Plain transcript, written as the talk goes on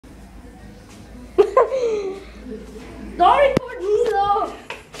Don't record me though.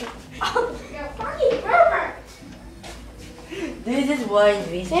 You're fucking pervert. This is what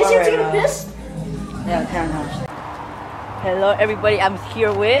we Can you see taking a piss? Yeah, kind of. Hello, everybody. I'm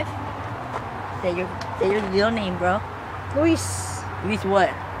here with. Say your real name, bro. Luis. Luis what?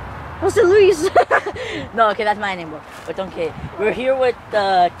 What's the Luis? No, okay, that's my name, bro. But okay, we're here with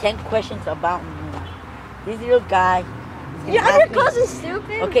 10 questions about me. This little guy. Yeah, I'm your cousin,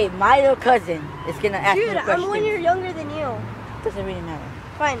 stupid. Okay, my little cousin is gonna ask me Dude, questions. I'm 1 year younger than you. Doesn't really matter.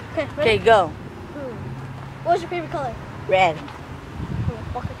 Fine. Okay. Okay, go. What's your favorite color? Red.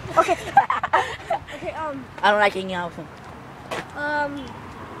 Okay. Okay. I don't like hanging out with him.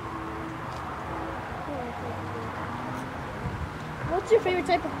 What's your favorite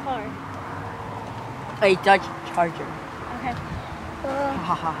type of car? A Dodge Charger. Okay. Ha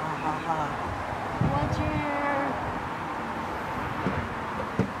ha ha ha ha. What's your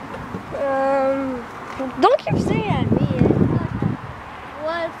don't keep saying at me.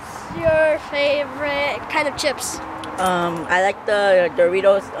 What's your favorite kind of chips? I like the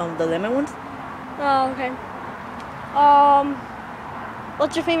Doritos, the lemon ones. Oh, okay.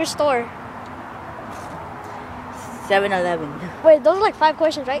 What's your favorite store? 7-Eleven. Wait, those are like 5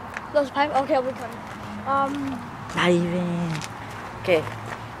 questions, right? Those 5? Okay, I'll be coming. Not even. Okay.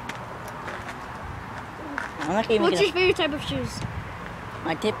 I'm not even. What's your favorite type of shoes?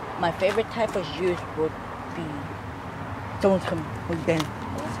 My favorite type of shoes would be. Someone's coming. Over then.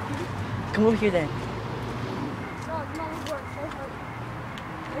 Come over here then.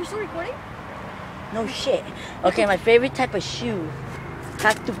 Are you still recording? No shit. Okay, my favorite type of shoe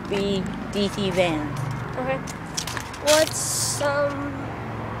has to be DC Vans. Okay. What's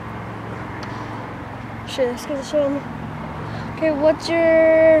Shit, that's gonna show me. Okay, what's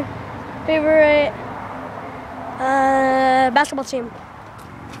your favorite basketball team?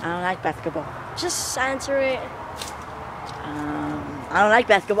 I don't like basketball. Just answer it. I don't like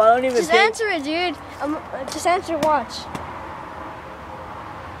basketball. I don't even. Just answer it, dude. Just answer. Watch.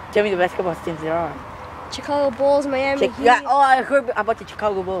 Tell me the basketball teams there are. Chicago Bulls, Miami Heat. Yeah. Oh, I heard about the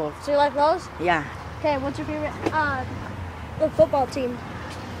Chicago Bulls. So you like those? Yeah. Okay. What's your favorite football team?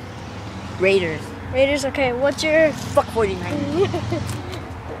 Raiders. Raiders. Okay. What's your Fuck 49ers.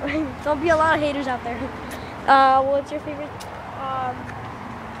 Don't be a lot of haters out there. What's your favorite?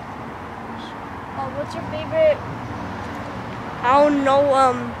 What's your favorite? I don't know.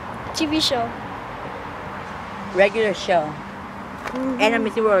 TV show. Regular show. And I'm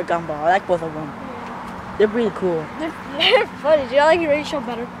missing World Gumball. I like both of them. They're pretty cool. They're funny. Do you like your radio show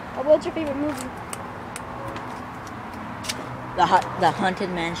better? What's your favorite movie? The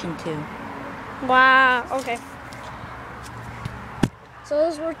Haunted Mansion 2. Wow. Okay. So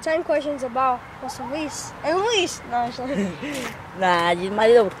those were 10 questions about what's Luis and Luis. No, actually. Nah, my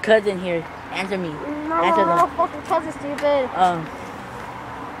little cousin here. Answer me. No, Answer them. fucking cousin, stupid.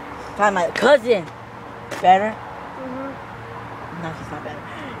 Find my cousin. Better? No, she's not better.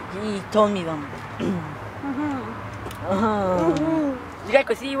 He told me them. You guys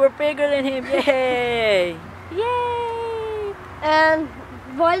could see we're bigger than him. Yay! Yay! And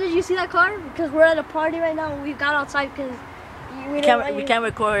why did you see that car? Because we're at a party right now. And we got outside because we can't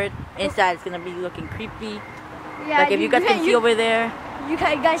record inside. It's gonna be looking creepy. Yeah, like if you guys can see over there. You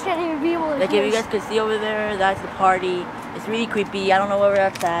guys can't even be able to. Like if you guys could see over there, that's the party. It's really creepy. I don't know where we're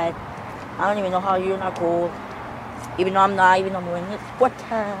outside. I don't even know how you're not cold. Even though I'm not, even though I'm wearing it. What?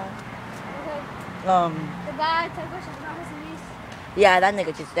 Okay. Goodbye. 10 questions about his Luis. Yeah, that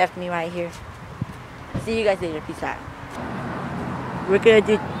nigga just left me right here. See you guys later. Peace out. We're gonna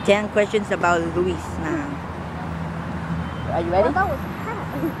do 10 questions about Luis now. Are you ready? Oh, that was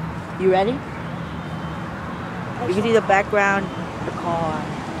You ready? You can see the background, the car.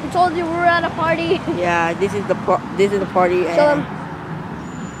 I told you we were at a party. Yeah, this is the party. Show them.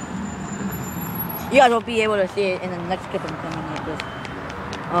 You guys will be able to see it in the next clip I'm coming like this.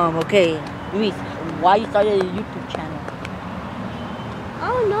 Okay, Luis, why you started a YouTube channel? I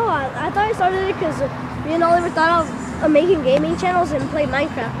don't know. I thought I started it because me and Oliver thought of making gaming channels and play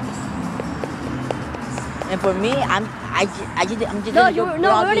Minecraft. And for me, I'm just We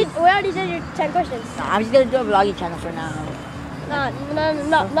already did your 10 questions. No, I'm just gonna do a vlogging channel for now. No.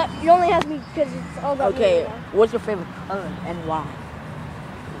 You only have me because it's all about Okay, you right now. what's your favorite color and why?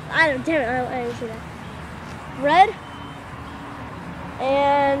 Damn it, I didn't see that. Red.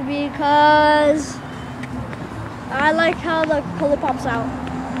 And because I like how the color pops out.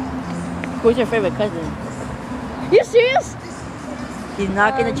 Who's your favorite cousin? You serious? He's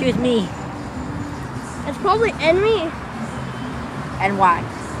not gonna choose me. It's probably Henry. And why?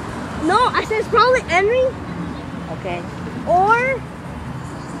 No, I said it's probably Henry. Okay. Or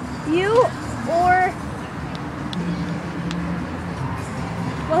you or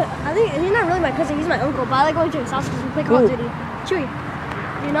not really my cousin. He's my uncle. But I like going to his house because we play Call of Duty. Chewy.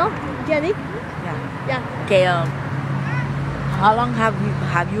 You know? Jenny? Yeah. Yeah. Okay. How long have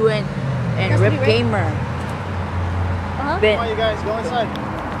you and Rip pretty Gamer been? Come on, you guys, go inside.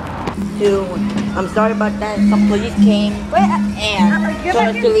 Dude, I'm sorry about that. Some police came and told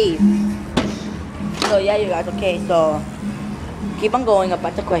us to leave. So yeah, you guys. Okay, so keep on going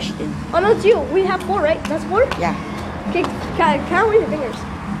about the question. Oh no, it's you. We have 4, right? That's 4? Yeah. Okay, count with your fingers.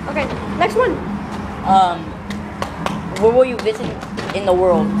 Okay, next one. Where will you visit in the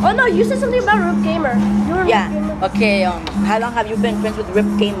world? Oh no, you said something about Rip Gamer. You were Yeah. Rip Gamer? Okay. How long have you been friends with Rip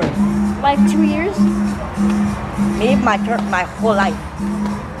Gamer? Like 2 years? Maybe my whole life.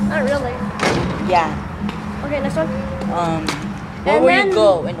 Not really. Yeah. Okay, next one. Where And will then- you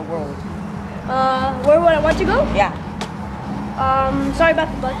go in the world? Where would I want to go? Yeah. Sorry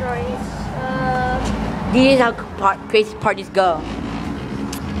about the blood drawings. This is how crazy parties go.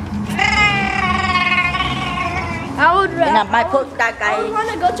 I would. And I might put that I would guy. want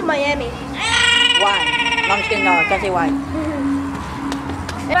to go to Miami. Why? No, I'm just kidding. No, can't say why.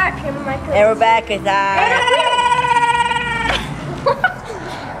 Back in my cousin. And we're back because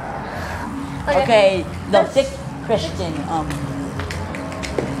Okay, the sixth question.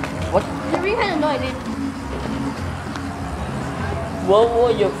 What? You're really kind of annoying, dude. What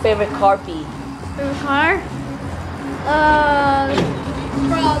will your favorite car be? In the car?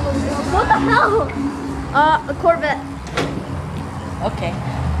 Probably. What the hell? A Corvette. Okay.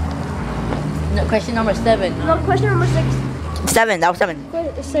 No, question number 7. No, question number 6. 7. That was 7.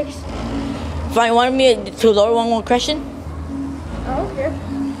 6. Fine. You wanted me to lower one more question? Oh, okay.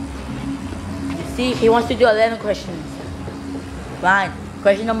 See, he wants to do 11 questions. Fine.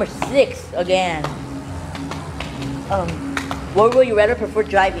 Question number 6 again. Where will you rather prefer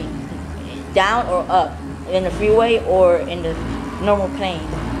driving? Down or up? In the freeway or in the normal plane?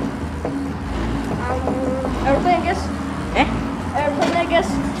 Airplane, I guess. Eh? Airplane, I guess.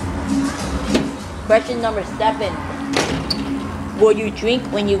 Question number 7. Will you drink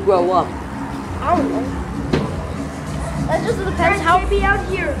when you grow up? I don't know. That just depends how. Be out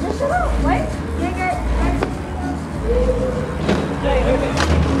here. Just shut up, right?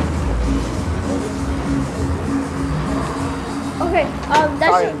 Okay.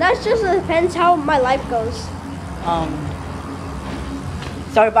 That's just depends how my life goes.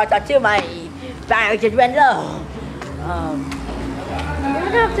 Sorry about that too, my bag just went low. You're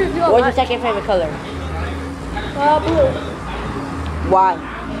gonna have to do a What's your lot. second favorite color? Blue. Why?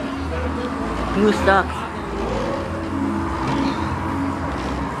 Blue sucks.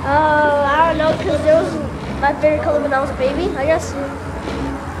 I don't know, cause it was my favorite color when I was a baby, I guess.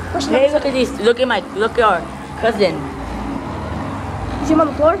 Question Hey, number look at these. Look at our cousin. You see him on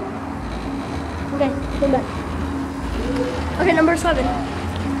the floor? Okay, come back. Okay, number 7.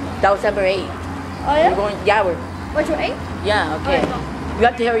 That was number 8. Oh We're yeah? going. Yeah, we're. Wait, to 8? Yeah. Okay. Alright, go. You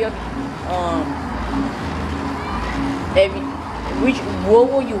have to hurry up. What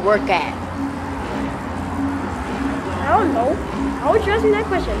will you work at? I don't know. How would you ask me that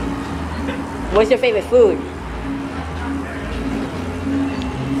question? What's your favorite food?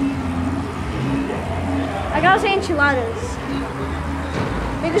 I gotta say enchiladas.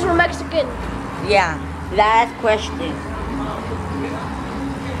 Because we're Mexican. Yeah. Last question.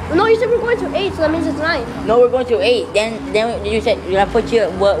 No, you said we're going to 8, so that means it's 9. No, we're going to 8. Then you said I put you.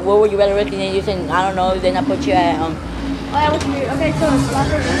 What would you rather work? And then you said I don't know. Then I put you at Oh, yeah, what's weird? Okay, so last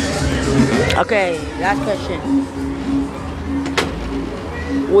question. Okay, last question.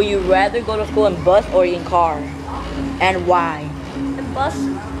 Will you rather go to school in bus or in car? And why? And bus.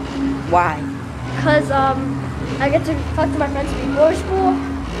 Why? Because I get to talk to my friends before school,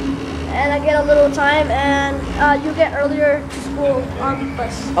 and I get a little time, and you get earlier to school on the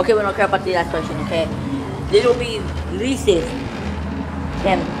bus. Okay, we don't care about the last question, okay? This will be Lisa's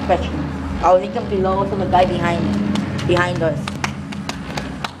 10 questions. I'll link them below to the guy behind us.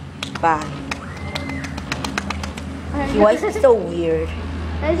 Bye. Okay. Why is it so weird?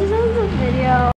 This is a video.